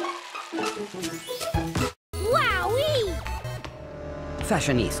 Wowee!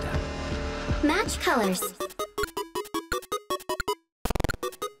 Fashionista. Match colors.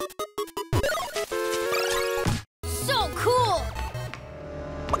 So cool!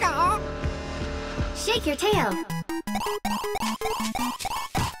 Shake your tail.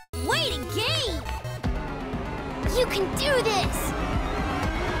 Way to game! You can do this!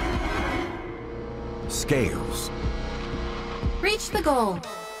 Scales. Reach the goal.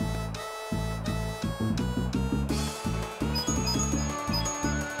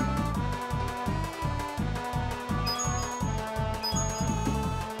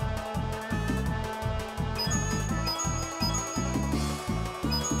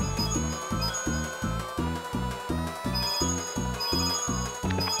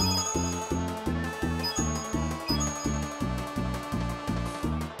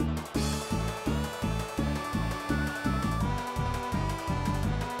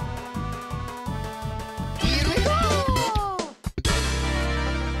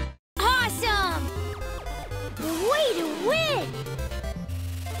 Awesome! Way to win!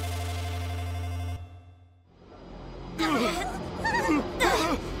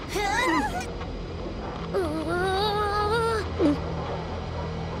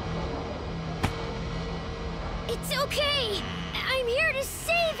 It's okay! I'm here to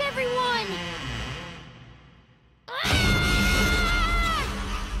save everyone!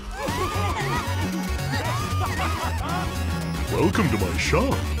 Welcome to my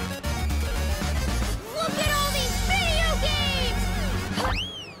shop. Look at all these video games!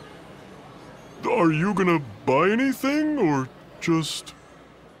 Are you gonna buy anything, or just...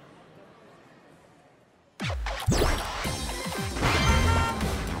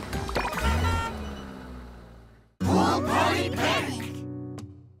 Pool party panic!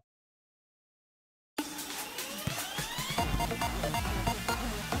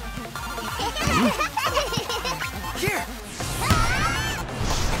 Here!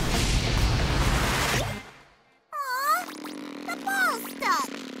 Aw, the ball's stuck.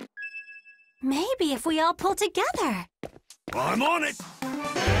 Maybe if we all pull together. I'm on it!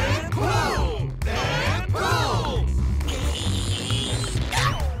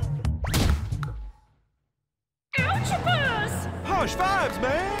 Ouchie-bus! Harsh vibes,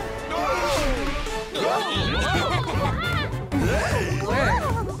 man!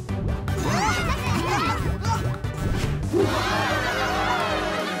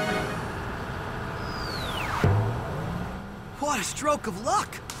 What a stroke of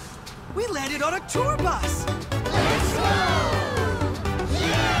luck! We landed on a tour bus! Let's go!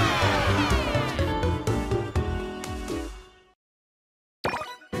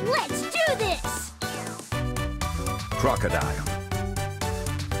 Let's do this! Crocodile.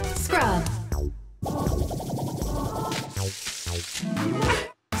 Scrub.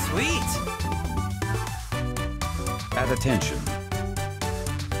 Sweet! At attention.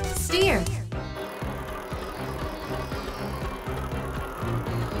 Steer.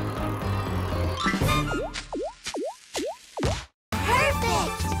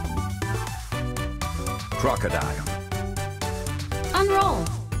 Perfect! Crocodile. Unroll.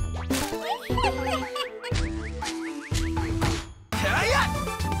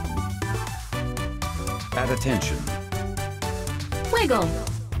 At attention. Wiggle.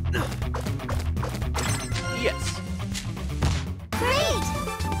 Yes. Great!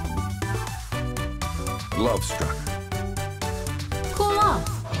 Love struck. Cool off.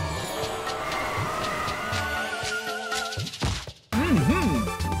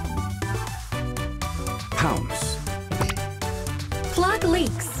 Pounce. Plug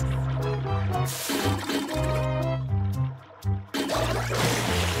leaks.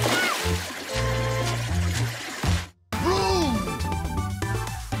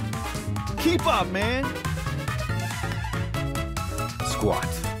 Keep up, man! Squat.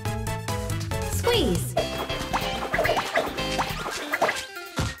 Squeeze.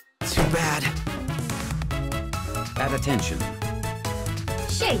 At attention.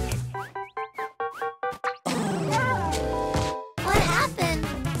 Shake. What happened?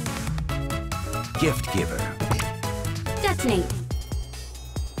 Gift giver. Detonate.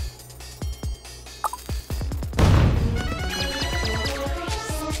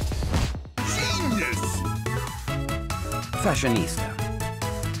 Genius! Fashionista.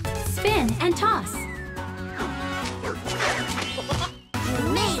 Spin and toss. You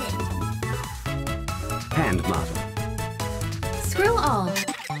made it! Hand model. Screw all.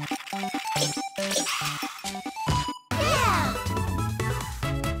 Yeah!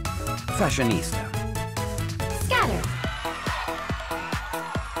 Fashionista. Scatter.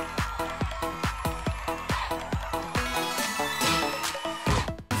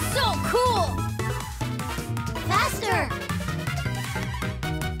 So cool! Faster!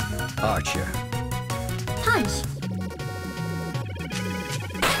 Archer. Punch.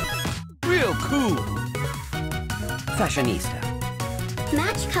 Real cool. Fashionista.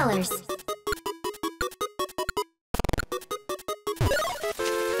 Match colors.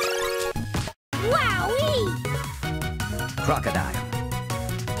 Wowee! Crocodile.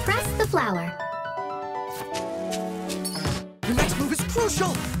 Press the flower. Your next move is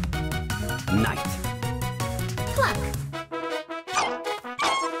crucial! Knight. Pluck.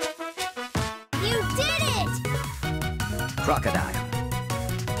 You did it! Crocodile.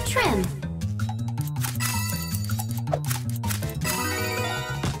 Trim.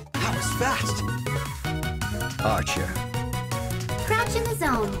 That was fast! Archer. Crouch in the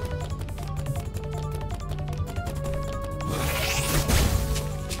zone.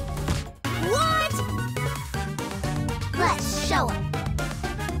 What? Let's show 'em.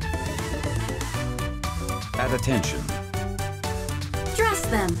 At attention. Dress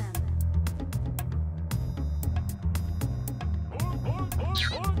them.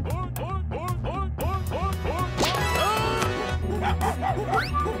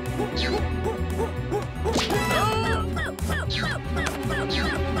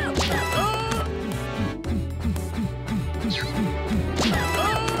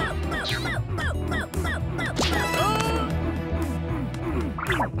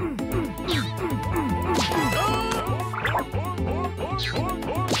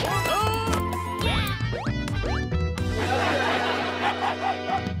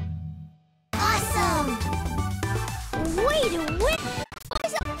 Awesome! Way to win!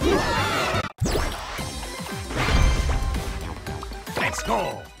 Let's go!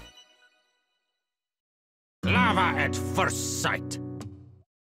 Lava at first sight.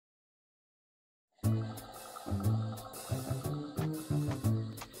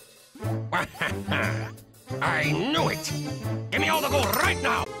 I knew it! Give me all the gold right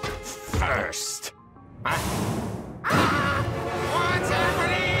now! First. Huh? Ah! What's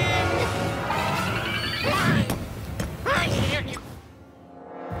happening? I hear you.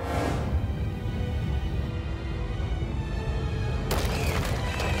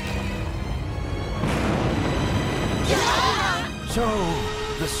 So,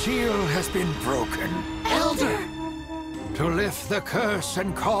 the seal has been broken. Elder! To lift the curse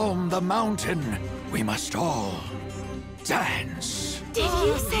and calm the mountain, we must all dance. Did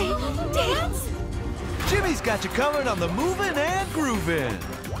you say dance? Jimmy's got you covered on the moving and grooving.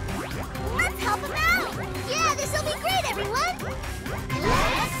 Let's help him out! Yeah, this'll be great, everyone!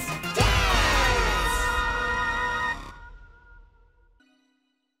 Let's dance!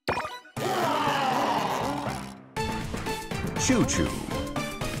 Choo-choo.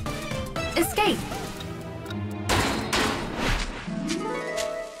 Escape.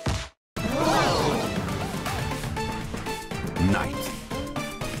 Knight.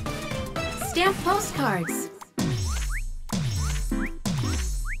 Stamp postcards.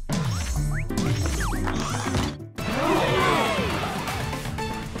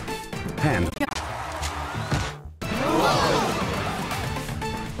 Hand.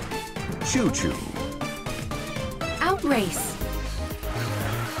 Choo-choo. Outrace.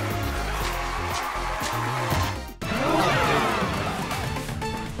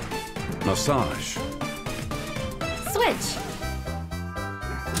 Massage. Switch.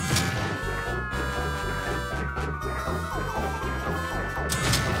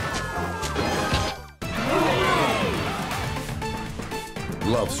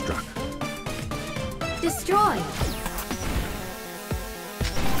 Love struck. Destroy.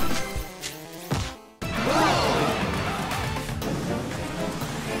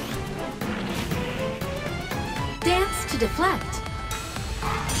 Dance to deflect.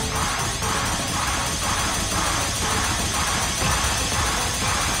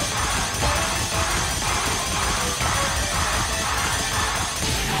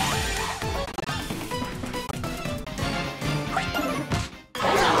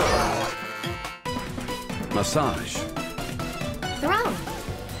 Massage. Throw.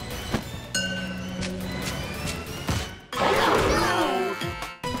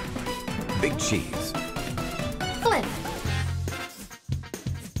 Big cheese. Flip.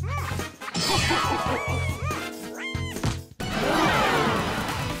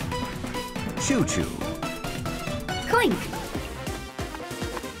 Choo-choo. Clink.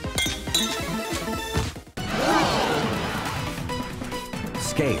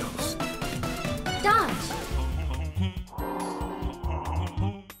 Scales. Dodge.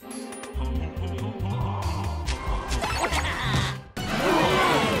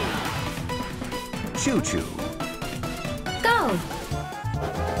 Choo-choo. Go.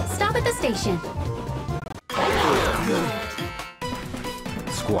 Stop at the station.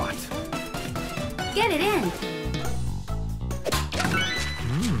 Squat. Get it in.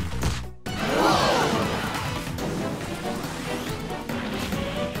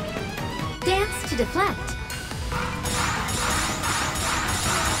 Dance to deflect.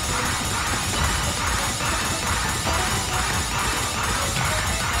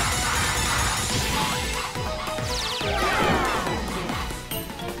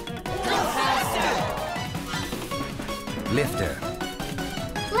 Lifter.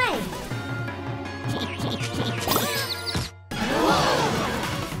 Play.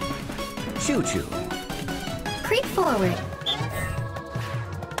 Choo-choo. Creep forward.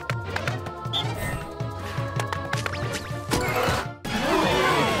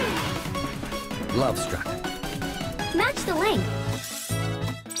 Love struck. Match the length.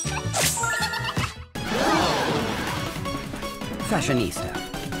 Fashionista.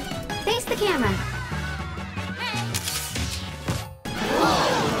 Face the camera.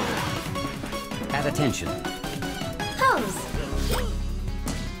 At attention. Pose.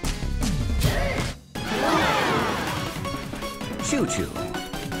 Choo-choo.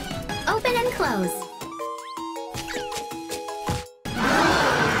 Open and close.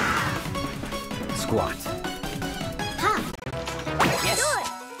 Squat. Hop. Yes.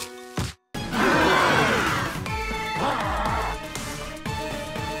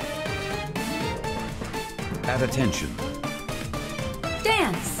 At attention.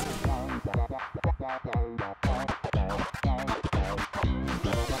 Dance.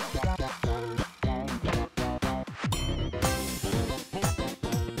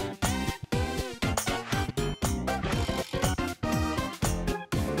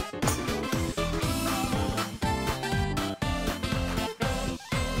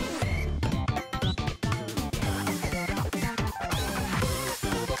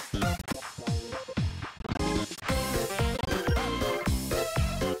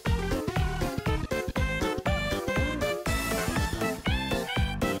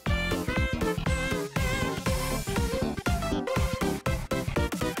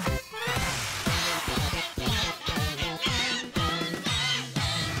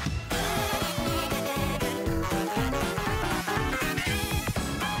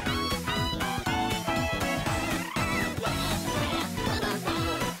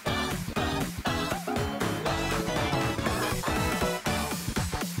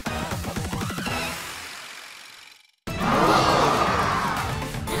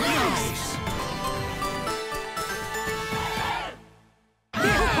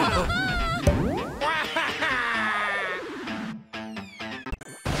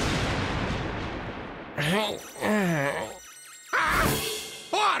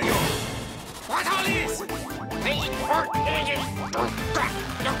 Wario! What all this?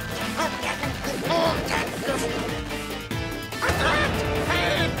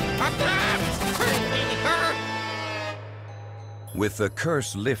 With the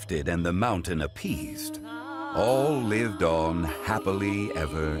curse lifted and the mountain appeased, all lived on happily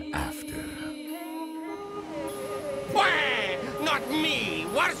ever after. Why? Not me!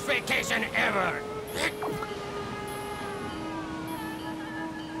 Worst vacation ever!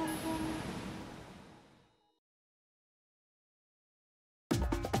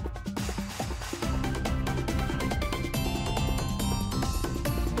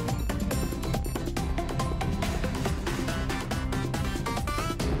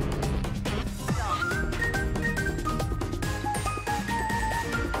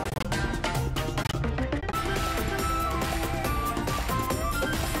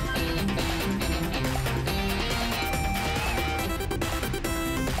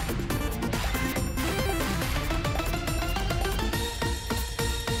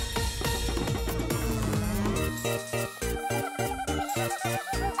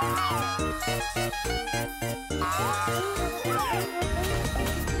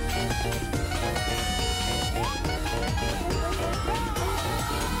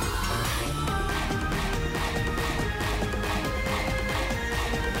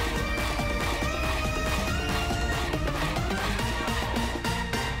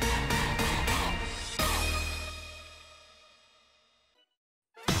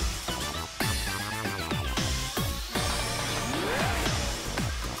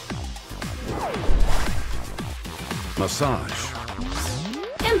 Massage.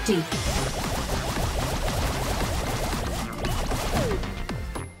 Empty.